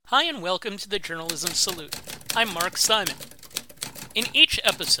Hi and welcome to the Journalism Salute. I'm Mark Simon. In each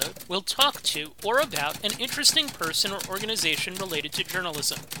episode, we'll talk to or about an interesting person or organization related to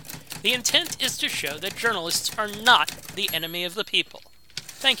journalism. The intent is to show that journalists are not the enemy of the people.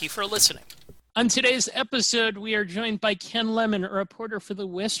 Thank you for listening. On today's episode, we are joined by Ken Lemon, a reporter for the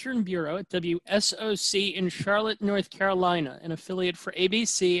Western Bureau at WSOC in Charlotte, North Carolina, an affiliate for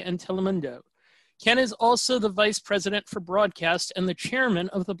ABC and Telemundo. Ken is also the Vice President for Broadcast and the Chairman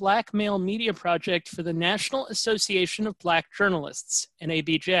of the Black Male Media Project for the National Association of Black Journalists,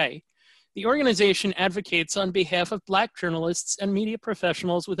 NABJ. The organization advocates on behalf of Black journalists and media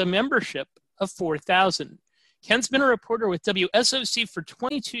professionals with a membership of 4,000. Ken's been a reporter with WSOC for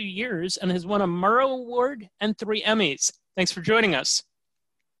 22 years and has won a Murrow Award and 3 Emmys. Thanks for joining us.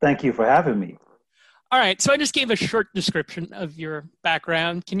 Thank you for having me. All right, so I just gave a short description of your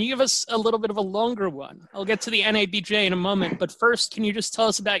background. Can you give us a little bit of a longer one? I'll get to the NABJ in a moment, but first, can you just tell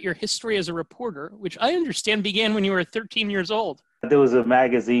us about your history as a reporter, which I understand began when you were 13 years old? There was a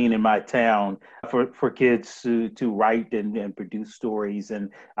magazine in my town for kids to write and produce stories, and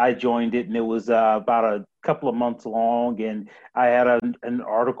I joined it, and it was about a couple of months long, and I had an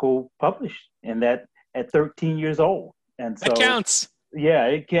article published in that at 13 years old. And so that counts. Yeah,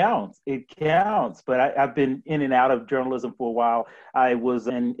 it counts. It counts. But I've been in and out of journalism for a while. I was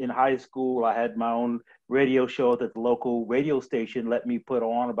in high school. I had my own radio show that the local radio station let me put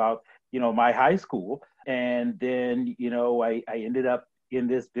on about, my high school. And then, I ended up in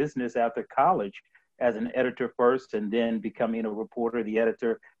this business after college as an editor first, and then becoming a reporter, the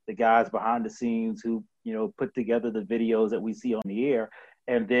editor, the guys behind the scenes who, put together the videos that we see on the air,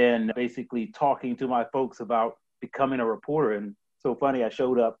 and then basically talking to my folks about becoming a reporter. And so funny, I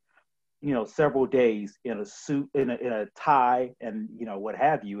showed up, several days in a suit, in a tie, and what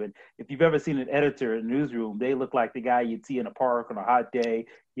have you. And if you've ever seen an editor in a newsroom, they look like the guy you'd see in a park on a hot day.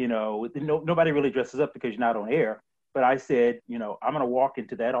 Nobody really dresses up because you're not on air. But I said, I'm going to walk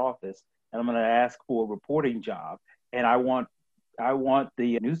into that office and I'm going to ask for a reporting job, and I want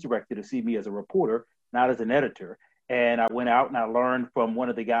the news director to see me as a reporter, not as an editor. And I went out and I learned from one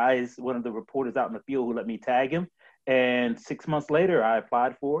of the reporters out in the field who let me tag him. And 6 months later, I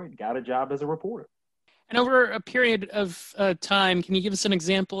applied for it and got a job as a reporter. And over a period of time, can you give us an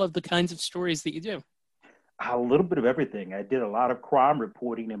example of the kinds of stories that you do? A little bit of everything. I did a lot of crime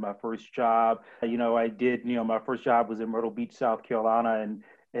reporting in my first job. My first job was in Myrtle Beach, South Carolina.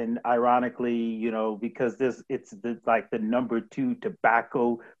 And ironically, because it's the number 2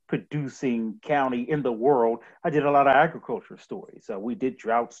 tobacco producing county in the world, I did a lot of agriculture stories. So we did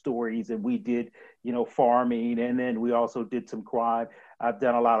drought stories, and we did, farming, and then we also did some crime. I've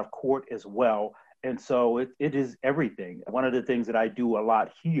done a lot of court as well. And so it is everything. One of the things that I do a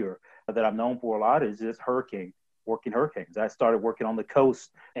lot here that I'm known for a lot is just working hurricanes. I started working on the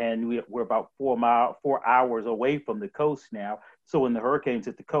coast, and we're about 4 hours away from the coast now. So when the hurricanes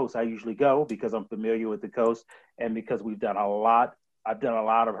hit the coast, I usually go because I'm familiar with the coast, and because I've done a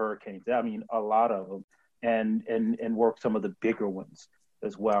lot of hurricanes. I mean, a lot of them, and work some of the bigger ones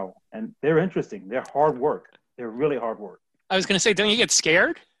as well. And they're interesting. They're hard work. They're really hard work. I was going to say, don't you get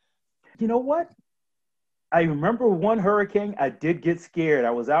scared? You know what? I remember one hurricane, I did get scared.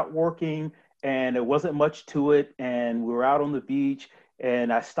 I was out working, and there wasn't much to it, and we were out on the beach,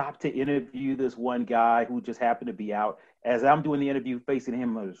 and I stopped to interview this one guy who just happened to be out. As I'm doing the interview facing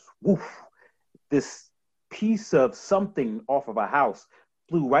him, it was woof, this piece of something off of a house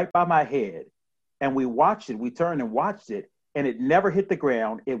flew right by my head, and we turned and watched it, and it never hit the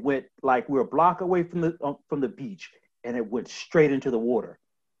ground. It went like we were a block away from the beach, and it went straight into the water.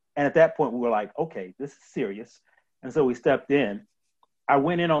 And at that point, we were like, okay, this is serious. And so we stepped in. I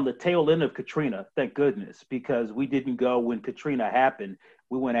went in on the tail end of Katrina, thank goodness, because we didn't go when Katrina happened.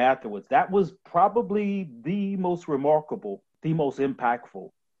 We went afterwards. That was probably the most remarkable, the most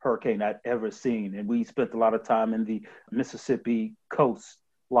impactful hurricane I'd ever seen. And we spent a lot of time in the Mississippi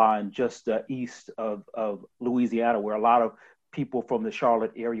coastline just east of Louisiana, where a lot of people from the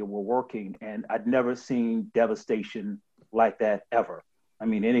Charlotte area were working. And I'd never seen devastation like that ever. I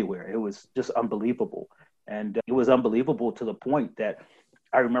mean, anywhere. It was just unbelievable. And it was unbelievable to the point that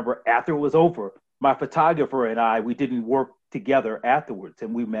I remember after it was over, my photographer and we didn't work together afterwards.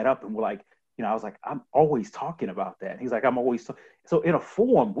 And we met up and we're like, I was like, I'm always talking about that. And he's like, I'm always. So in a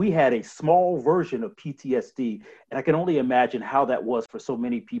form, we had a small version of PTSD. And I can only imagine how that was for so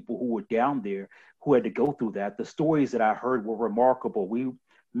many people who were down there who had to go through that. The stories that I heard were remarkable. We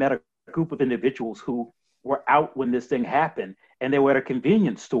met a group of individuals who were out when this thing happened, and they were at a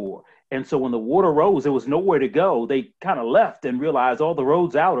convenience store. And so when the water rose, there was nowhere to go. They kind of left and realized all the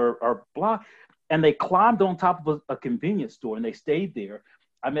roads out are blocked. And they climbed on top of a convenience store, and they stayed there.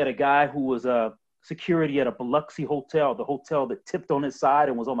 I met a guy who was a security at a Biloxi hotel, the hotel that tipped on its side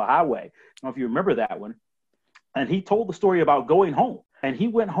and was on the highway. I don't know if you remember that one. And he told the story about going home. And he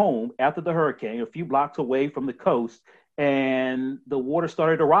went home after the hurricane, a few blocks away from the coast, and the water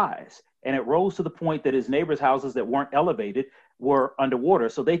started to rise. And it rose to the point that his neighbors' houses that weren't elevated were underwater.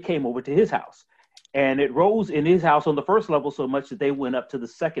 So they came over to his house. And it rose in his house on the first level so much that they went up to the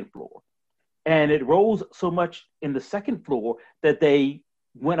second floor. And it rose so much in the second floor that they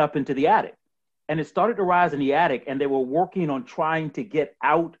went up into the attic. And it started to rise in the attic, and they were working on trying to get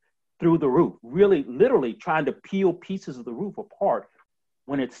out through the roof, really literally trying to peel pieces of the roof apart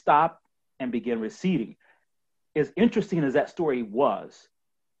when it stopped and began receding. As interesting as that story was,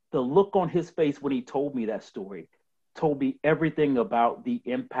 the look on his face when he told me that story told me everything about the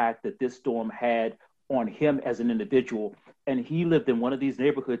impact that this storm had on him as an individual. And he lived in one of these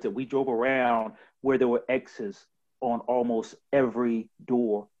neighborhoods that we drove around where there were X's on almost every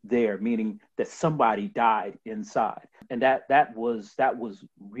door there, meaning that somebody died inside. And that was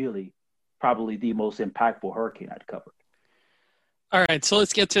really probably the most impactful hurricane I'd covered. All right, so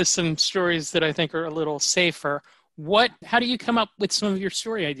let's get to some stories that I think are a little safer. How do you come up with some of your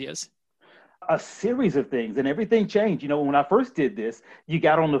story ideas? A series of things, and everything changed. You know, when I first did this, you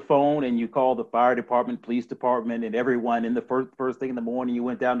got on the phone and you called the fire department, police department, and everyone. In the first thing in the morning, you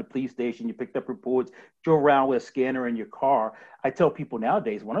went down to the police station, you picked up reports, drove around with a scanner in your car. I tell people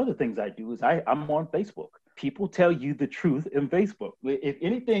nowadays, one of the things I do is I'm on Facebook. People tell you the truth in Facebook. If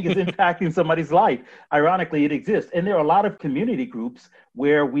anything is impacting somebody's life, ironically, it exists. And there are a lot of community groups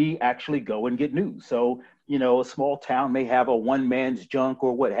where we actually go and get news. So, you know, a small town may have a one man's junk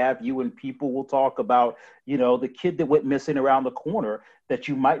or what have you, and people will talk about, you know, the kid that went missing around the corner that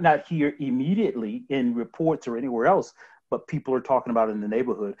you might not hear immediately in reports or anywhere else, but people are talking about in the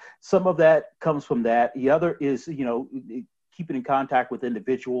neighborhood. Some of that comes from that. The other is, you know, keeping in contact with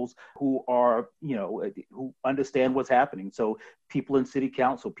individuals who are, you know, who understand what's happening. So people in city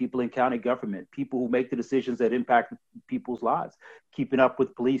council, people in county government, people who make the decisions that impact people's lives, keeping up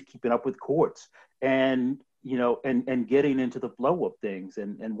with police, keeping up with courts, and, you know, and getting into the flow of things.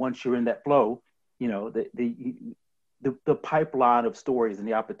 And once you're in that flow, you know, the pipeline of stories and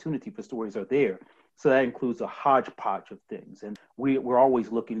the opportunity for stories are there. So that includes a hodgepodge of things. And we're always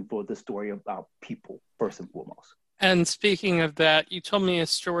looking for the story about people first and foremost. And speaking of that, you told me a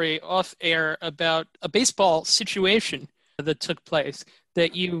story off air about a baseball situation that took place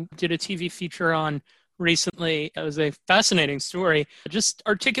that you did a TV feature on recently. It was a fascinating story. Just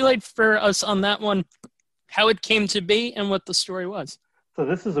articulate for us on that one how it came to be and what the story was. So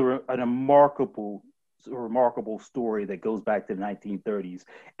this is a remarkable story that goes back to the 1930s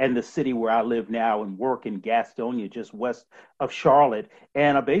and the city where I live now and work in Gastonia, just west of Charlotte,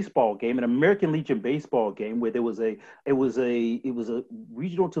 and a baseball game, an American Legion baseball game where it was a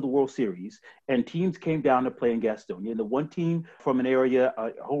regional to the World Series, and teams came down to play in Gastonia. And the one team from an area,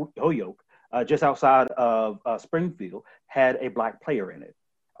 Holyoke, just outside of Springfield, had a black player in it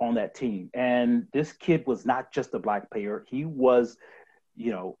on that team. And this kid was not just a black player. He was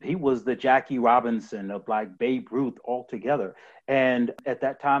the Jackie Robinson of like Babe Ruth altogether. And at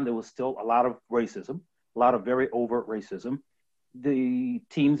that time, there was still a lot of racism, a lot of very overt racism. The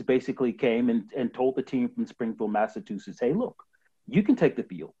teams basically came and told the team from Springfield, Massachusetts, hey, look, you can take the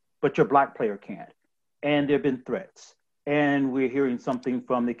field, but your black player can't. And there have been threats. And we're hearing something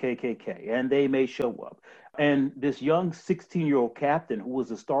from the KKK, and they may show up. And this young 16-year-old captain, who was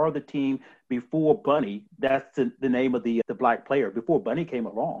the star of the team before Bunny, that's the name of the black player, before Bunny came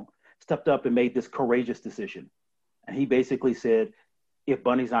along, stepped up and made this courageous decision. And he basically said, if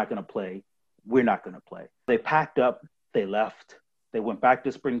Bunny's not going to play, we're not going to play. They packed up, they left. They went back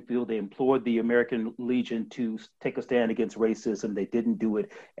to Springfield. They implored the American Legion to take a stand against racism. They didn't do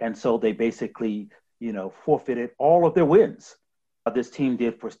it. And so they basically, you know, forfeited all of their wins. This team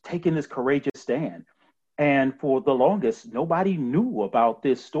did for taking this courageous stand. And for the longest, nobody knew about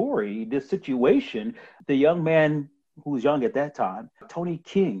this story, this situation. The young man who was young at that time, Tony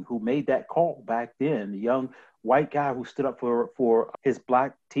King, who made that call back then, the young white guy who stood up for his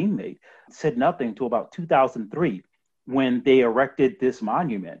black teammate, said nothing until about 2003 when they erected this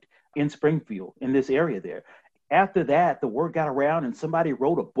monument in Springfield, in this area there. After that, the word got around and somebody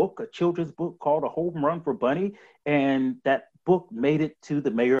wrote a book, a children's book called A Home Run for Bunny. And that book made it to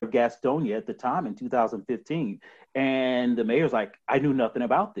the mayor of Gastonia at the time in 2015. And the mayor's like, I knew nothing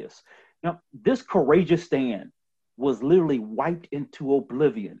about this. Now, this courageous stand was literally wiped into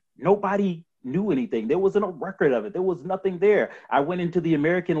oblivion. Nobody knew anything. There wasn't a record of it. There was nothing there. I went into the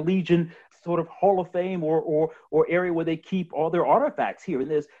American Legion sort of Hall of Fame or area where they keep all their artifacts here.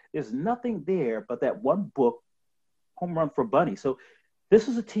 And there's nothing there but that one book, Home Run for Bunny. So This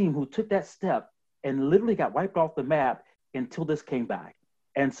was a team who took that step and literally got wiped off the map until this came back.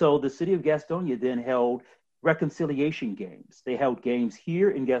 And so the city of Gastonia then held reconciliation games. They held games here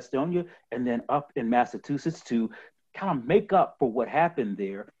in Gastonia and then up in Massachusetts to kind of make up for what happened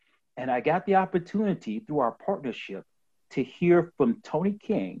there. And I got the opportunity through our partnership to hear from Tony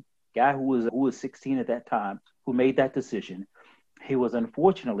King, guy who was 16 at that time, who made that decision. He was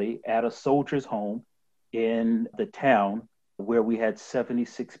unfortunately at a soldier's home in the town where we had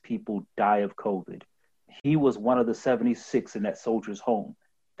 76 people die of COVID. He was one of the 76 in that soldier's home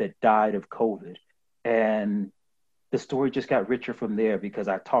that died of COVID. And the story just got richer from there because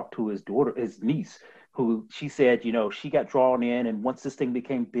I talked to his niece, who she said, she got drawn in. And once this thing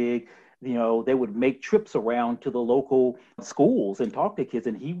became big, they would make trips around to the local schools and talk to kids,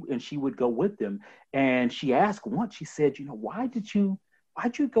 and she would go with them. And she asked once, she said, why'd you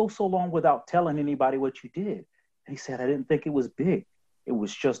go so long without telling anybody what you did? And he said, I didn't think it was big. It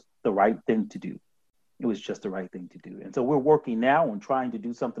was just the right thing to do. It was just the right thing to do. And so we're working now on trying to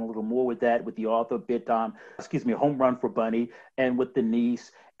do something a little more with that, with the author, Home Run for Bunny, and with the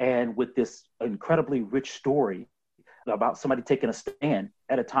niece, and with this incredibly rich story about somebody taking a stand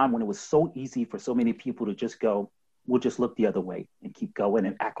at a time when it was so easy for so many people to just go, we'll just look the other way and keep going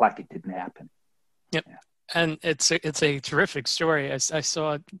and act like it didn't happen. Yep. Yeah. And it's a terrific story. I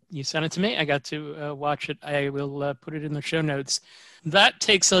saw it, you sent it to me. I got to watch it. I will put it in the show notes. That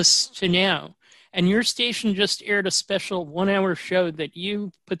takes us to now. And your station just aired a special 1-hour show that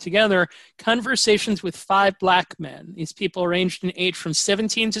you put together, Conversations with 5 Black Men. These people ranged in age from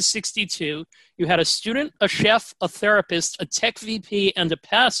 17 to 62. You had a student, a chef, a therapist, a tech VP, and a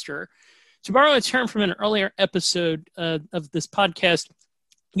pastor. To borrow a term from an earlier episode of this podcast,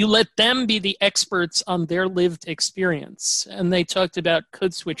 you let them be the experts on their lived experience. And they talked about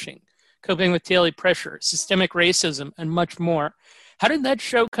code switching, coping with daily pressure, systemic racism, and much more. How did that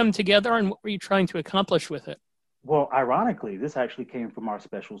show come together, and what were you trying to accomplish with it? Well, ironically, this actually came from our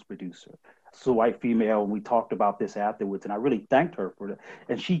specials producer. It's a white female, and we talked about this afterwards, and I really thanked her for it.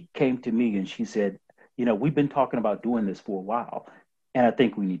 And she came to me and she said, we've been talking about doing this for a while, and I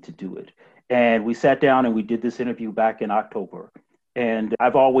think we need to do it. And we sat down and we did this interview back in October. And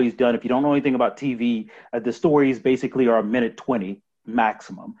I've always done, if you don't know anything about TV, the stories basically are a minute 20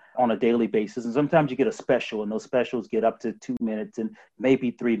 maximum on a daily basis. And sometimes you get a special, and those specials get up to 2 minutes and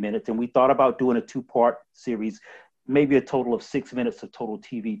maybe 3 minutes. And we thought about doing a 2-part series, maybe a total of 6 minutes of total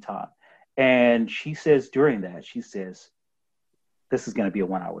TV time. And she says during that, this is going to be a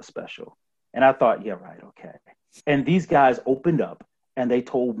 1-hour special. And I thought, yeah, right, okay. And these guys opened up and they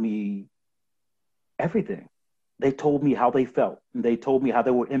told me everything. They told me how they felt. They told me how they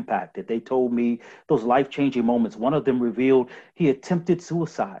were impacted. They told me those life-changing moments. One of them revealed he attempted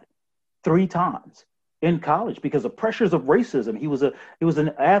suicide 3 times in college because of pressures of racism. He was an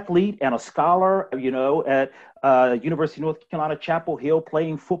athlete and a scholar, at University of North Carolina, Chapel Hill,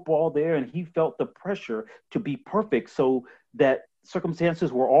 playing football there. And he felt the pressure to be perfect so that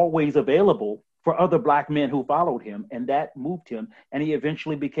circumstances were always available for other Black men who followed him, and that moved him. And he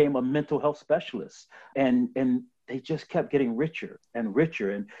eventually became a mental health specialist. And they just kept getting richer and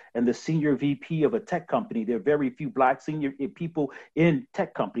richer. And the senior VP of a tech company, there are very few Black senior people in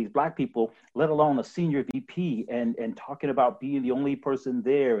tech companies, Black people, let alone a senior VP, and talking about being the only person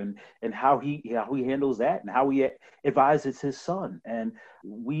there, and how he handles that, and how he advises his son. And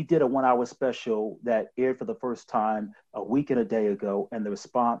we did a 1-hour special that aired for the first time a week and a day ago, and the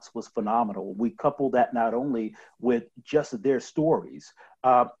response was phenomenal. We coupled that not only with just their stories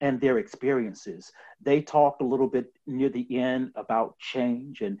and their experiences. They talked a little bit near the end about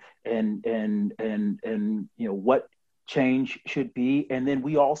change and what change should be. And then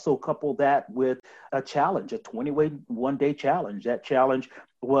we also coupled that with a challenge, a 21-day challenge. That challenge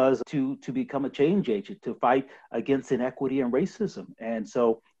was to become a change agent, to fight against inequity and racism. And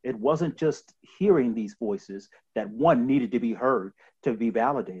so it wasn't just hearing these voices that one needed to be heard to be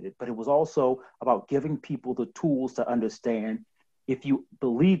validated, but it was also about giving people the tools to understand, if you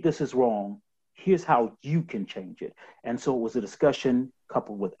believe this is wrong, here's how you can change it. And so it was a discussion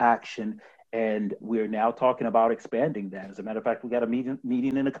coupled with action. And we're now talking about expanding that. As a matter of fact, we got a meeting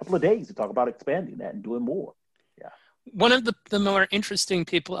in a couple of days to talk about expanding that and doing more. Yeah. One of the more interesting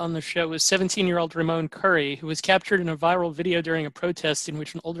people on the show was 17-year-old Ramon Curry, who was captured in a viral video during a protest in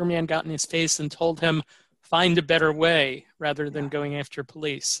which an older man got in his face and told him, find a better way, rather than going after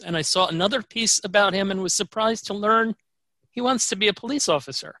police. And I saw another piece about him and was surprised to learn he wants to be a police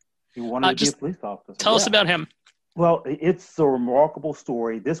officer. He wanted to be a police officer. Tell us about him. Well, it's a remarkable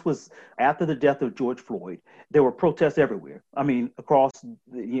story. This was after the death of George Floyd. There were protests everywhere. I mean, across,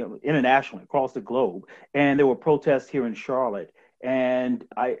 internationally, across the globe. And there were protests here in Charlotte. and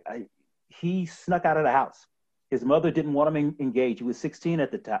he snuck out of the house. His mother didn't want him engaged. He was 16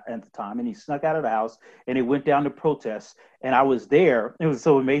 at the time, and he snuck out of the house and he went down to protest. And I was there. It was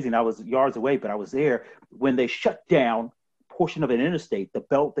so amazing. I was yards away, but I was there when they shut down a portion of an interstate, the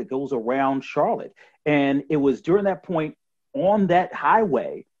belt that goes around Charlotte. And it was during that point on that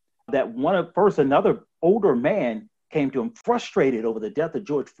highway that another older man came to him, frustrated over the death of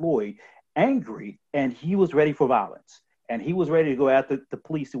George Floyd, angry, and he was ready for violence. And he was ready to go after the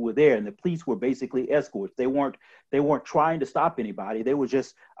police who were there, and the police were basically escorts. They weren't trying to stop anybody. They were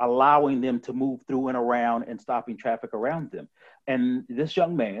just allowing them to move through and around and stopping traffic around them. And this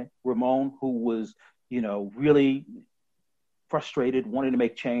young man, Ramon, who was, really frustrated, wanting to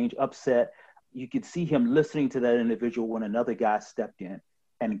make change, upset, you could see him listening to that individual when another guy stepped in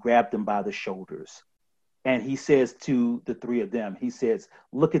and grabbed him by the shoulders. And he says to the three of them, he says,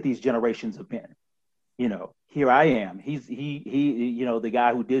 "Look at these generations of men. Here I am." The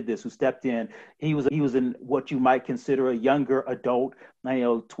guy who did this, who stepped in, he was in what you might consider a younger adult,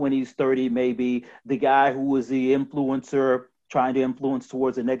 20s, 30 maybe. The guy who was the influencer, trying to influence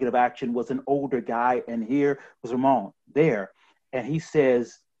towards a negative action, was an older guy. And here was Ramon there. And he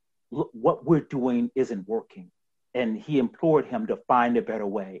says, "Look, what we're doing isn't working." And he implored him to find a better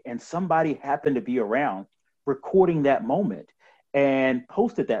way. And somebody happened to be around recording that moment and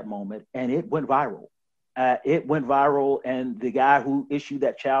posted that moment, and it went viral. And the guy who issued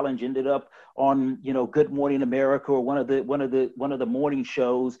that challenge ended up on, Good Morning America, or one of the morning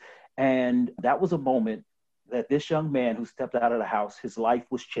shows. And that was a moment that this young man who stepped out of the house, his life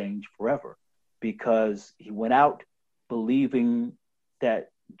was changed forever, because he went out believing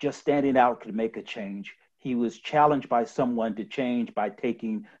that just standing out could make a change. He was challenged by someone to change by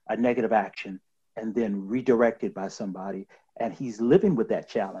taking a negative action, and then redirected by somebody. And he's living with that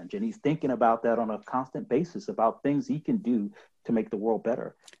challenge, and he's thinking about that on a constant basis, about things he can do to make the world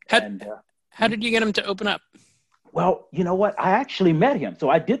better. How did you get him to open up? Well, you know what? I actually met him. So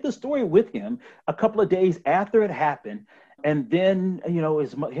I did the story with him a couple of days after it happened. And then,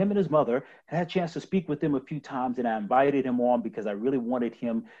 him and his mother, I had a chance to speak with him a few times, and I invited him on because I really wanted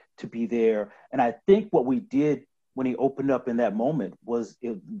him to be there. And I think what we did when he opened up in that moment was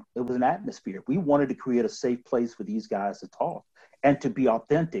it was an atmosphere. We wanted to create a safe place for these guys to talk and to be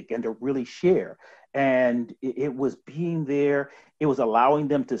authentic and to really share. And it was being there. It was allowing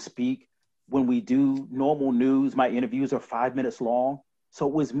them to speak. When we do normal news, my interviews are 5 minutes long. So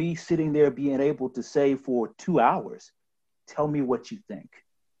it was me sitting there being able to say for 2 hours, "Tell me what you think,"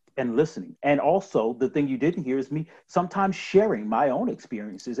 and listening. And also the thing you didn't hear is me sometimes sharing my own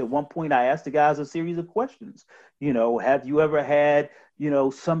experiences. At one point I asked the guys a series of questions. Have you ever had,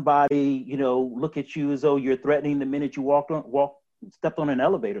 somebody, look at you as though you're threatening the minute you stepped on an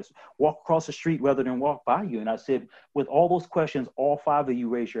elevator, walk across the street rather than walk by you? And I said, with all those questions, all 5 of you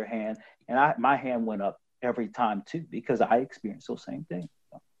raised your hand. And my hand went up every time too, because I experienced those same things.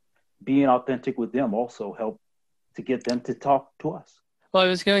 Being authentic with them also helped to get them to talk to us. Well, I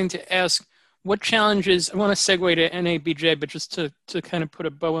was going to ask, what challenges, I want to segue to NABJ, but just to kind of put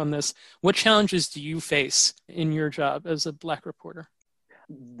a bow on this, what challenges do you face in your job as a Black reporter?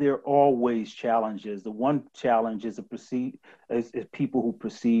 There are always challenges. The one challenge is people who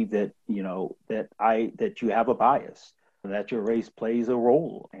perceive that, that you have a bias, that your race plays a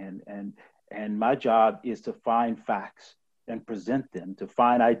role. And my job is to find facts and present them, to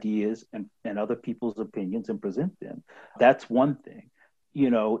find ideas and other people's opinions and present them. That's one thing.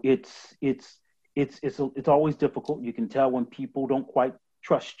 It's always difficult. You can tell when people don't quite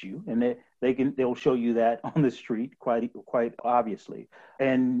trust you, and they'll show you that on the street quite obviously.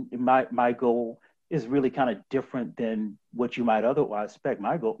 And my goal is really kind of different than what you might otherwise expect.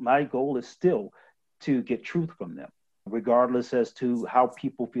 My goal is still to get truth from them, regardless as to how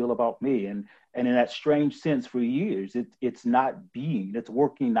people feel about me. And in that strange sense, for years, it's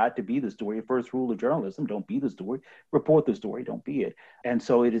working not to be the story. The first rule of journalism: don't be the story, report the story, don't be it. And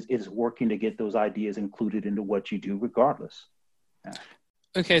so it is working to get those ideas included into what you do, regardless. Yeah.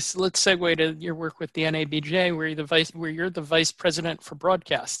 Okay, so let's segue to your work with the NABJ, where you're the vice president for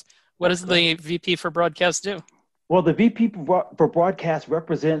broadcast. What does the VP for broadcast do? Well, the VP for broadcast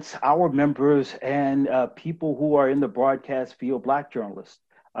represents our members and people who are in the broadcast field, Black journalists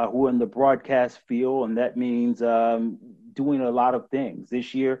who are in the broadcast field. And that means doing a lot of things.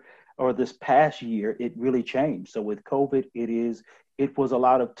 This year, or this past year, it really changed. So with COVID, it was a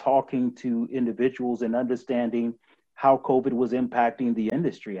lot of talking to individuals and understanding how COVID was impacting the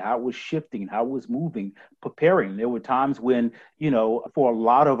industry, how it was shifting, how it was moving, preparing. There were times when, for a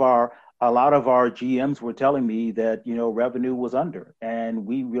lot of our GMs were telling me that, revenue was under, and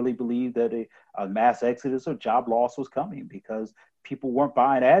we really believed that a mass exodus or job loss was coming because people weren't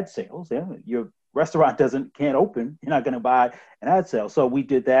buying ad sales. Your restaurant can't open. You're not going to buy an ad sale. So we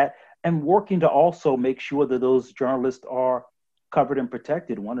did that, and working to also make sure that those journalists are covered and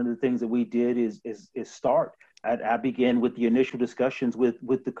protected. One of the things that we did is start. I began with the initial discussions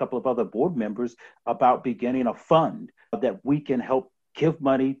with a couple of other board members about beginning a fund that we can help give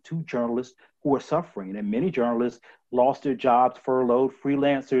money to journalists who are suffering. And many journalists lost their jobs, furloughed,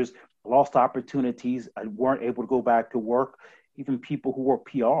 freelancers lost opportunities, weren't able to go back to work. Even people who work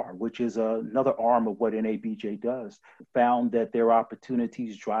PR, which is another arm of what NABJ does, found that their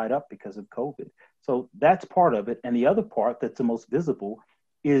opportunities dried up because of COVID. So that's part of it. And the other part that's the most visible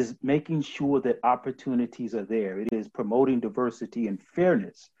is making sure that opportunities are there. It is promoting diversity and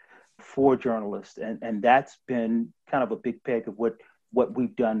fairness for journalists. And that's been kind of a big peg of what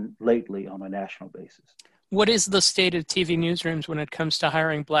we've done lately on a national basis. What is the state of TV newsrooms when it comes to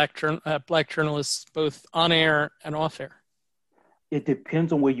hiring black journalists, both on air and off air? It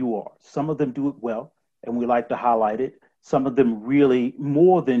depends on where you are. Some of them do it well, and we like to highlight it. Some of them really,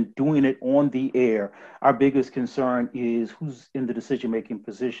 more than doing it on the air, our biggest concern is who's in the decision-making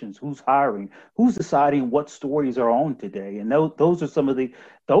positions, who's hiring, who's deciding what stories are on today. And those are some of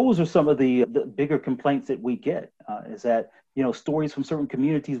the bigger complaints that we get, is that, stories from certain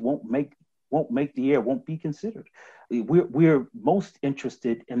communities won't make the air, won't be considered. We're most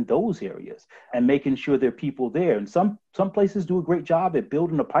interested in those areas and making sure there are people there. And some places do a great job at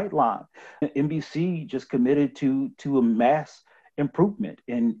building a pipeline. NBC just committed to a mass improvement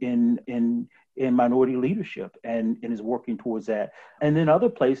in minority leadership and is working towards that. And then other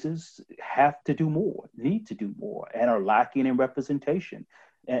places have to do more, need to do more, and are lacking in representation.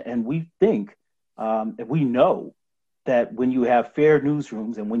 And we think, we know that when you have fair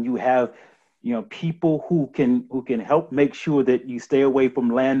newsrooms and when you have people who can help make sure that you stay away from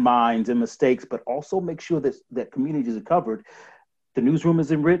landmines and mistakes, but also make sure that communities are covered, the newsroom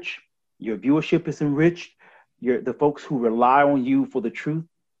is enriched, your viewership is enriched, the folks who rely on you for the truth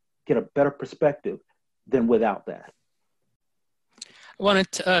get a better perspective than without that. I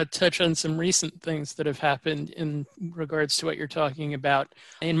want to touch on some recent things that have happened in regards to what you're talking about.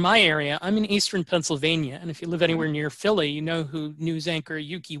 In my area, I'm in eastern Pennsylvania, and if you live anywhere near Philly, you know who news anchor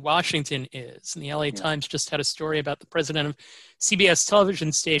Yuki Washington is. And the LA Times just had a story about the president of CBS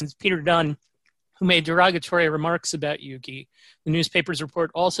television stations, Peter Dunn, who made derogatory remarks about Yuki. The newspaper's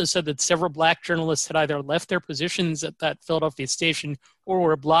report also said that several black journalists had either left their positions at that Philadelphia station or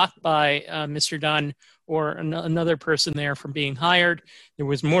were blocked by Mr. Dunn or another person there from being hired. There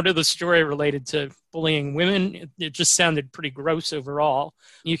was more to the story related to bullying women. It just sounded pretty gross overall.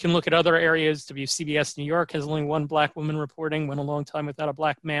 You can look at other areas. WCBS New York has only one black woman reporting, went a long time without a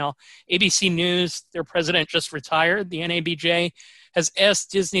black male. ABC News, their president just retired. The NABJ has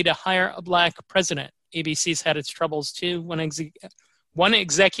asked Disney to hire a black president. ABC's had its troubles too. One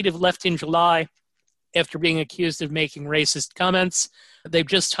executive left in July after being accused of making racist comments. They've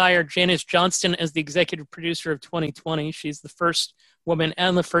just hired Janice Johnston as the executive producer of 2020. She's the first woman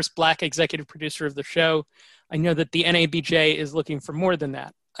and the first black executive producer of the show. I know that the NABJ is looking for more than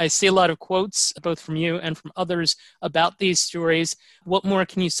that. I see a lot of quotes, both from you and from others, about these stories. What more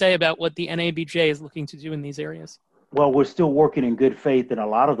can you say about what the NABJ is looking to do in these areas? Well, we're still working in good faith in a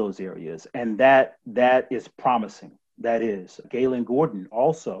lot of those areas, and that is promising. That is. Galen Gordon,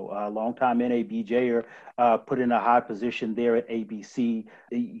 also a longtime NABJer, put in a high position there at ABC,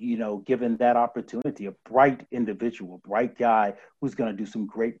 given that opportunity, a bright individual, bright guy who's going to do some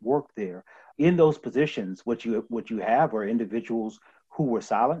great work there. In those positions, what you have are individuals who were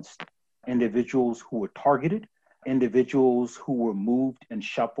silenced, individuals who were targeted, individuals who were moved and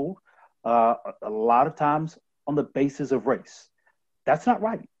shuffled, a lot of times on the basis of race. That's not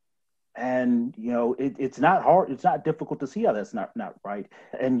right. And, it's not hard. It's not difficult to see how that's not right.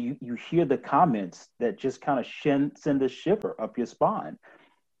 And you hear the comments that just kind of send a shiver up your spine.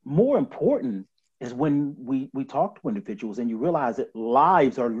 More important is when we talk to individuals and you realize that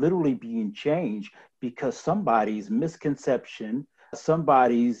lives are literally being changed because somebody's misconception,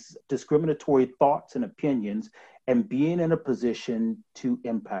 somebody's discriminatory thoughts and opinions, and being in a position to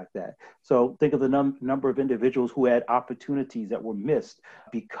impact that. So think of the number of individuals who had opportunities that were missed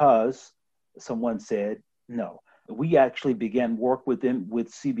because someone said no. We actually began work with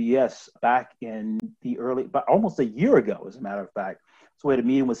CBS back in but almost a year ago, as a matter of fact. So we had a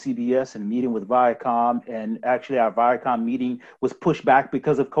meeting with CBS and a meeting with Viacom, and actually our Viacom meeting was pushed back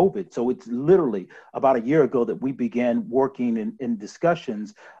because of COVID. So it's literally about a year ago that we began working in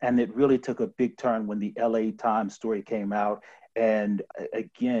discussions, and it really took a big turn when the LA Times story came out. And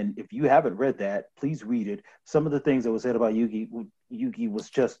again, if you haven't read that, please read it. Some of the things that was said about Yugi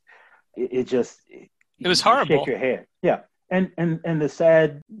was just, it was you shake horrible. your head. Yeah. And the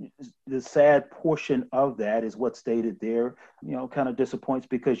sad portion of that is what's stated there, kind of disappoints,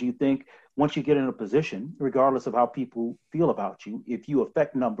 because you think once you get in a position, regardless of how people feel about you, if you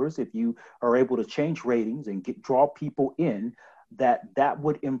affect numbers, if you are able to change ratings and draw people in, that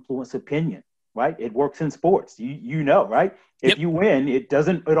would influence opinion, right? It works in sports, right? If Yep. you win,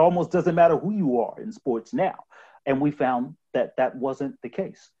 it almost doesn't matter who you are in sports now. And we found that wasn't the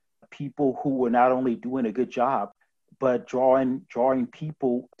case. People who were not only doing a good job, but drawing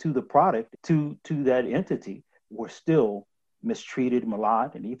people to the product, to that entity, were still mistreated,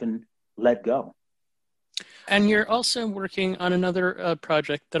 maligned, and even let go. And you're also working on another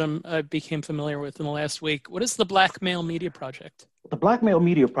project that I became familiar with in the last week. What is the Blackmail Media Project? The Blackmail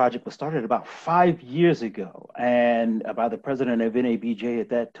Media Project was started about 5 years ago, and by the president of NABJ at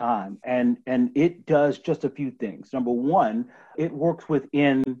that time. And it does just a few things. Number one, it works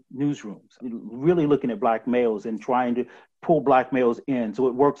within newsrooms, really looking at black males and trying to pull black males in. So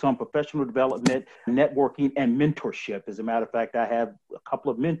it works on professional development, networking, and mentorship. As a matter of fact, I have a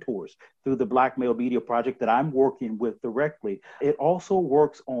couple of mentors through the Blackmail Media Project that I'm working with directly. It also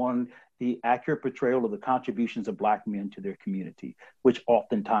works on the accurate portrayal of the contributions of black men to their community, which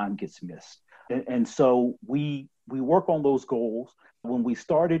oftentimes gets missed. And so we work on those goals. When we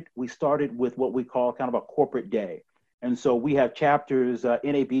started with what we call kind of a corporate day. And so we have chapters,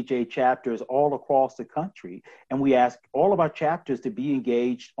 NABJ chapters all across the country. And we ask all of our chapters to be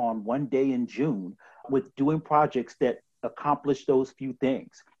engaged on one day in June with doing projects that accomplish those few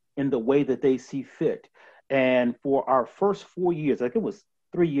things in the way that they see fit. And for our first 4 years, I think it was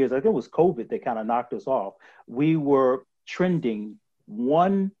 3 years, I think it was COVID that kind of knocked us off. We were trending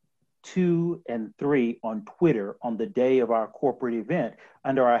 1, 2, and 3 on Twitter on the day of our corporate event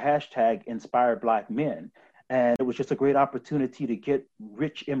under our hashtag Inspired Black Men. And it was just a great opportunity to get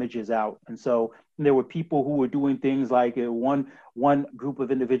rich images out. And so there were people who were doing things like one group of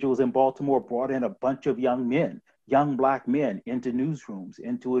individuals in Baltimore brought in a bunch of young black men into newsrooms,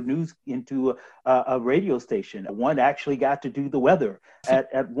 into a radio station. One actually got to do the weather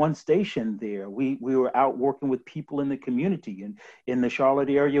at one station there. We were out working with people in the community. And in the Charlotte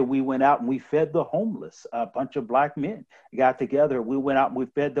area, we went out and we fed the homeless. A bunch of black men got together. We went out and we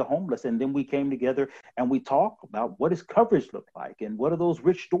fed the homeless. And then we came together and we talked about what does coverage look like, and what are those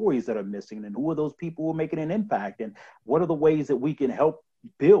rich stories that are missing, and who are those people who are making an impact, and what are the ways that we can help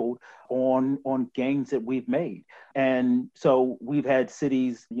build on gains that we've made. And so we've had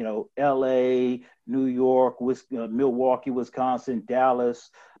cities, LA, New York, Milwaukee, Wisconsin, Dallas,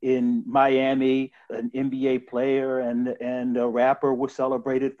 in Miami, an NBA player and a rapper were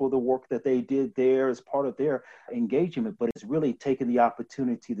celebrated for the work that they did there as part of their engagement. But it's really taken the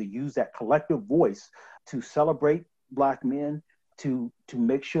opportunity to use that collective voice to celebrate black men, to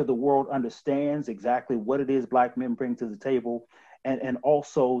make sure the world understands exactly what it is black men bring to the table, and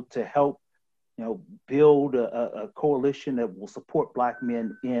also to help build a coalition that will support black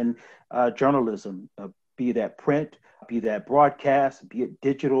men in journalism, be that print, be that broadcast, be it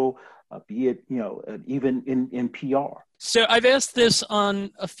digital, be it even in PR. So I've asked this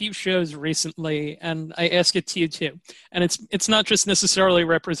on a few shows recently, and I ask it to you too. And it's not just necessarily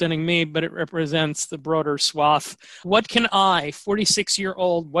representing me, but it represents the broader swath. What can I,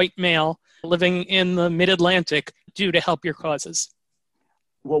 46-year-old white male living in the mid-Atlantic, do to help your causes?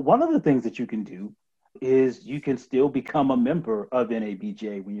 Well, one of the things that you can do is you can still become a member of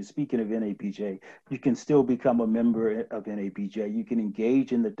NABJ. When you're speaking of NABJ, you can still become a member of NABJ. You can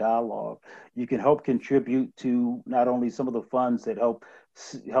engage in the dialogue. You can help contribute to not only some of the funds that help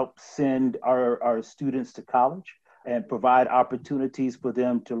send our students to college and provide opportunities for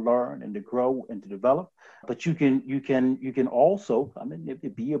them to learn and to grow and to develop, but you can also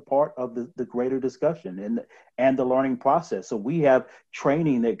be a part of the greater discussion and the learning process. So we have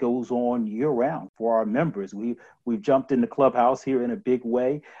training that goes on year round for our members. We've jumped in the clubhouse here in a big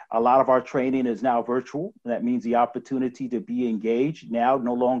way. A lot of our training is now virtual. That means the opportunity to be engaged now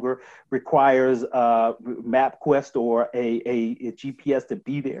no longer requires MapQuest or a GPS to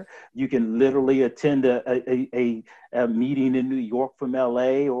be there. You can literally attend a meeting in New York from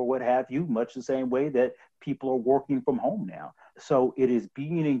LA or what have you, much the same way that people are working from home now. So it is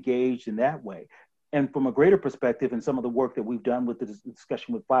being engaged in that way. And from a greater perspective, and some of the work that we've done with the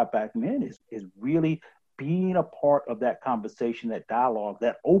discussion with Black Men is really being a part of that conversation, that dialogue,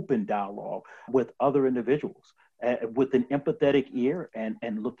 that open dialogue with other individuals, with an empathetic ear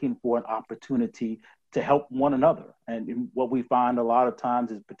and looking for an opportunity to help one another. And what we find a lot of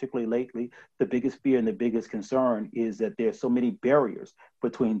times is, particularly lately, the biggest fear and the biggest concern is that there's so many barriers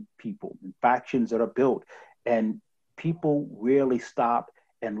between people, factions that are built, and people rarely stop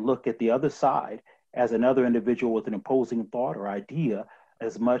and look at the other side as another individual with an opposing thought or idea,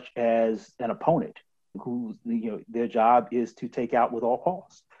 as much as an opponent who, their job is to take out with all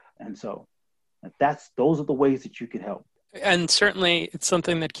costs. And so those are the ways that you can help. And certainly it's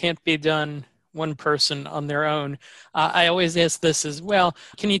something that can't be done one person on their own. I always ask this as well.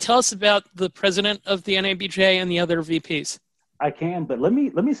 Can you tell us about the president of the NABJ and the other VPs? I can, but let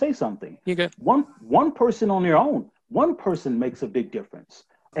me say something. You go. One person on their own, one person makes a big difference.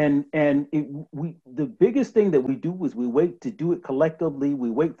 And the biggest thing that we do is we wait to do it collectively. We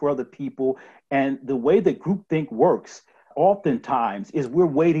wait for other people. And the way that groupthink works oftentimes is we're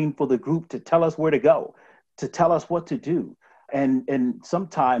waiting for the group to tell us where to go, to tell us what to do. And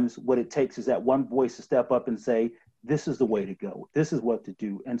sometimes what it takes is that one voice to step up and say, this is the way to go. This is what to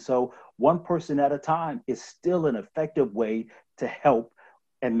do. And so one person at a time is still an effective way to help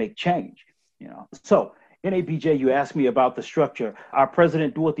and make change. So NABJ, you asked me about the structure. Our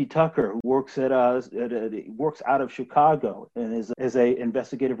president, Dorothy Tucker, who works works out of Chicago and is a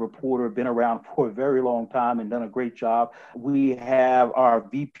investigative reporter, been around for a very long time and done a great job. We have our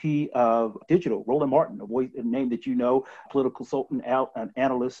VP of Digital, Roland Martin, a name that you know, political consultant, an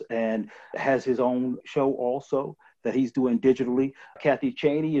analyst, and has his own show also that he's doing digitally. Kathy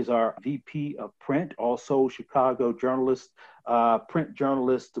Cheney is our VP of Print, also Chicago journalist, print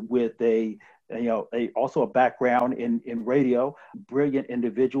journalist with also a background in radio. Brilliant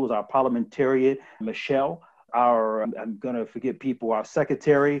individuals. Our parliamentarian, Michelle, I'm going to forget people, our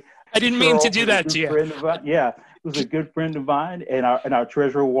secretary. I didn't mean to do that to you. Yeah, who's a good friend of mine, and our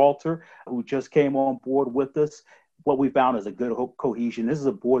treasurer, Walter, who just came on board with us. What we found is a good cohesion. This is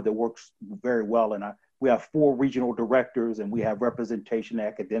a board that works very well, and we have 4 regional directors, and we have representation,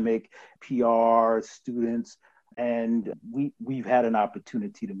 academic, PR, students, and we've had an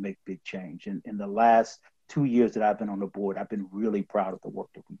opportunity to make big change. And in the last 2 years that I've been on the board, I've been really proud of the work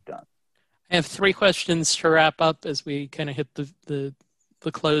that we've done. I have 3 questions to wrap up as we kind of hit the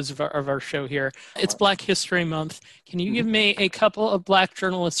close of our show here. It's Black History Month. Can you give me a couple of Black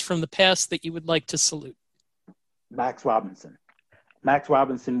journalists from the past that you would like to salute? Max Robinson. Max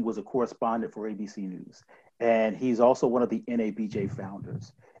Robinson was a correspondent for ABC News, and he's also one of the NABJ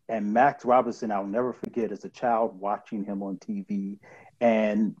founders. And Max Robinson, I'll never forget, as a child watching him on TV,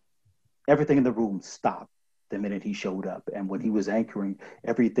 and everything in the room stopped the minute he showed up. And when he was anchoring,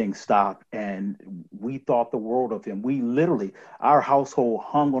 everything stopped, and we thought the world of him. We literally, our household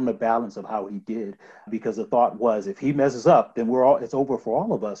hung on the balance of how he did, because the thought was, if he messes up, then it's over for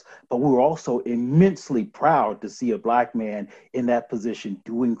all of us. But we were also immensely proud to see a Black man in that position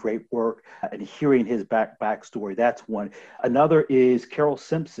doing great work and hearing his backstory. That's one. Another is Carol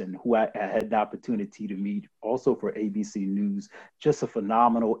Simpson, who I had an opportunity to meet also for ABC News. Just a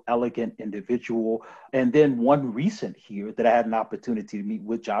phenomenal, elegant individual. And then one recent here that I had an opportunity to meet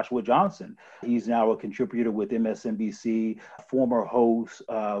with, Joshua Johnson. He's now a contributor with MSNBC, former host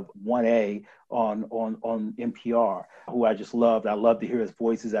of 1A on NPR, who I just loved. I love to hear his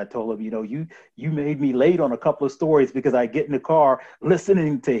voices. I told him, you made me late on a couple of stories because I get in the car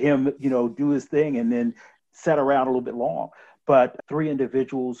listening to him, do his thing, and then sat around a little bit long. But 3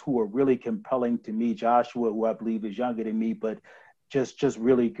 individuals who are really compelling to me. Joshua, who I believe is younger than me, but just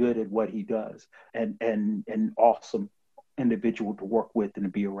really good at what he does, and an awesome individual to work with and to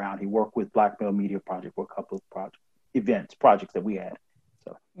be around. He worked with Black Male Media Project for a couple of projects that we had.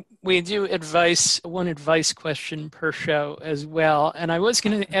 So we do one advice question per show as well. And I was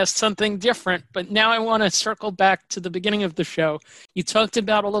going to ask something different, but now I want to circle back to the beginning of the show. You talked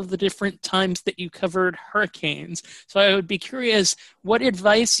about all of the different times that you covered hurricanes. So I would be curious what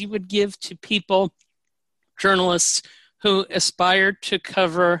advice you would give to people, journalists, who aspired to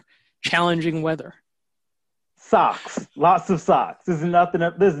cover challenging weather. Socks, lots of socks. There's nothing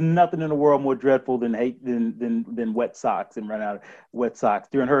in the world more dreadful than wet socks and run out of wet socks.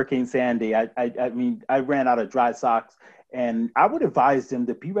 During Hurricane Sandy, I ran out of dry socks, and I would advise them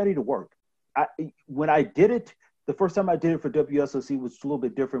to be ready to work. When I did it, the first time I did it for WSOC was a little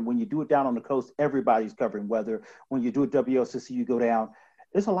bit different. When you do it down on the coast, everybody's covering weather. When you do it WSOC, you go down.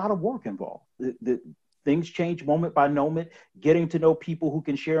 There's a lot of work involved. Things change moment by moment. Getting to know people who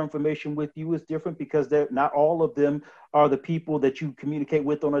can share information with you is different, because not all of them are the people that you communicate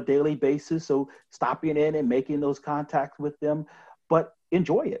with on a daily basis. So stopping in and making those contacts with them, but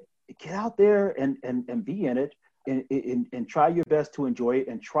enjoy it. get out there and be in it and try your best to enjoy it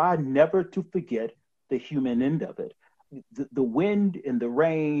and try never to forget the human end of it. The wind and the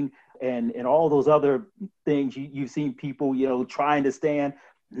rain and all those other things you've seen people, trying to stand,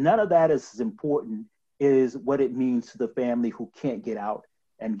 none of that is as important as what it means to the family who can't get out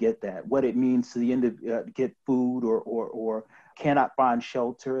and get that, what it means to the end of get food or cannot find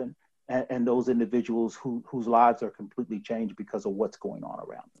shelter, and those individuals whose lives are completely changed because of what's going on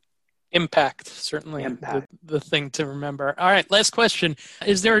around them. Impact, certainly the thing to remember. All right, last question.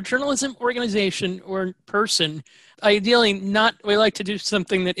 Is there a journalism organization or person, ideally we like to do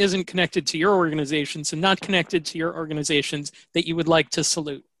something that isn't connected to your organizations and not connected to your organizations, that you would like to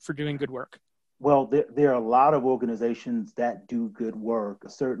salute for doing good work? Well, there are a lot of organizations that do good work.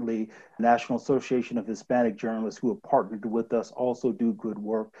 Certainly, National Association of Hispanic Journalists, who have partnered with us, also do good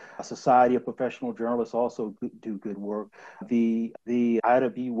work. A Society of Professional Journalists also do good work. The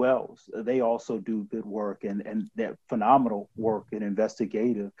Ida B. Wells, they also do good work, and they're phenomenal work in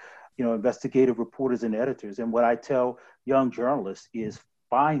investigative reporters and editors. And what I tell young journalists is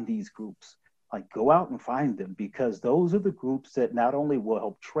find these groups. Like, go out and find them, because those are the groups that not only will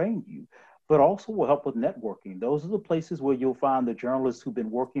help train you, but also will help with networking. Those are the places where you'll find the journalists who've been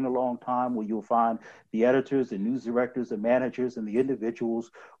working a long time, where you'll find the editors, the news directors, the managers, and the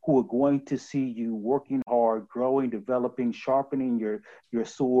individuals who are going to see you working hard, growing, developing, sharpening your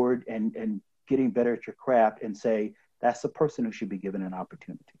sword, and getting better at your craft, and say, that's the person who should be given an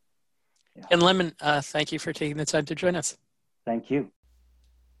opportunity. Yeah. And Lemon, thank you for taking the time to join us. Thank you.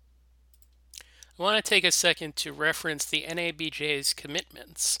 I want to take a second to reference the NABJ's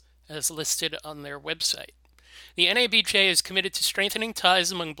commitments as listed on their website. The NABJ is committed to strengthening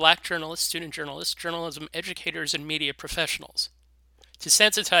ties among Black journalists, student journalists, journalism educators, and media professionals, to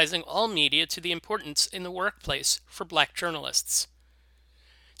sensitizing all media to the importance in the workplace for Black journalists,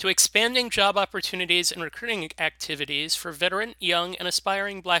 to expanding job opportunities and recruiting activities for veteran, young, and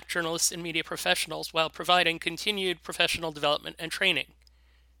aspiring Black journalists and media professionals while providing continued professional development and training,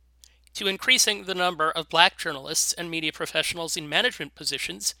 to increasing the number of Black journalists and media professionals in management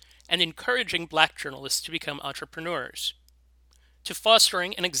positions and encouraging Black journalists to become entrepreneurs, to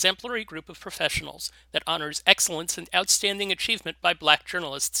fostering an exemplary group of professionals that honors excellence and outstanding achievement by Black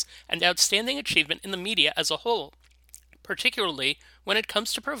journalists and outstanding achievement in the media as a whole, particularly when it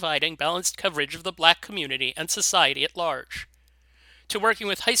comes to providing balanced coverage of the Black community and society at large, to working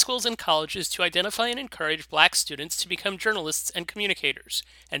with high schools and colleges to identify and encourage Black students to become journalists and communicators,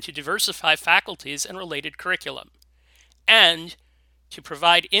 and to diversify faculties and related curriculum, and to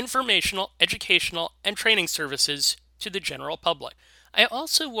provide informational, educational, and training services to the general public. I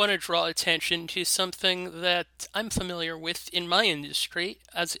also want to draw attention to something that I'm familiar with in my industry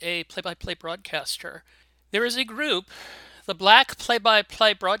as a play-by-play broadcaster. There is a group, the Black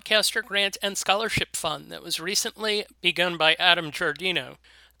Play-by-Play Broadcaster Grant and Scholarship Fund, that was recently begun by Adam Giardino,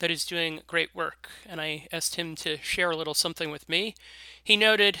 that is doing great work, and I asked him to share a little something with me. He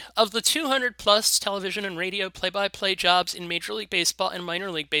noted, of the 200 plus television and radio play-by-play jobs in Major League Baseball and Minor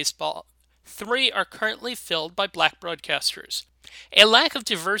League Baseball, 3 are currently filled by Black broadcasters. A lack of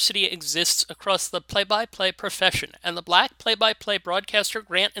diversity exists across the play-by-play profession, and the Black Play-by-Play Broadcaster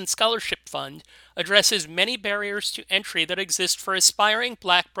Grant and Scholarship Fund addresses many barriers to entry that exist for aspiring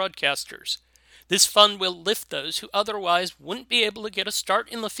Black broadcasters. This fund will lift those who otherwise wouldn't be able to get a start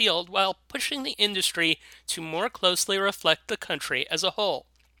in the field while pushing the industry to more closely reflect the country as a whole.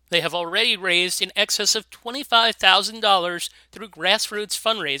 They have already raised in excess of $25,000 through grassroots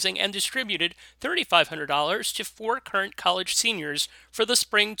fundraising and distributed $3,500 to 4 current college seniors for the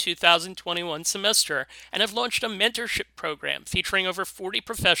spring 2021 semester, and have launched a mentorship program featuring over 40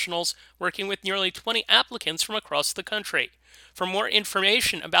 professionals working with nearly 20 applicants from across the country. For more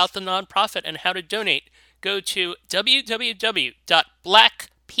information about the nonprofit and how to donate, go to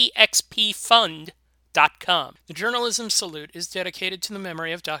www.blackpxpfund.com. The Journalism Salute is dedicated to the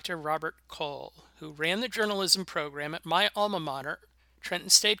memory of Dr. Robert Cole, who ran the journalism program at my alma mater, Trenton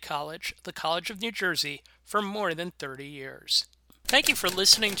State College, the College of New Jersey, for more than 30 years. Thank you for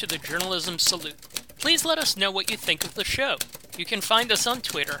listening to the Journalism Salute. Please let us know what you think of the show. You can find us on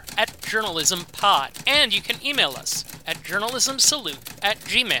Twitter at JournalismPod, and you can email us at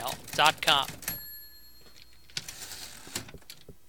journalismsalute@gmail.com.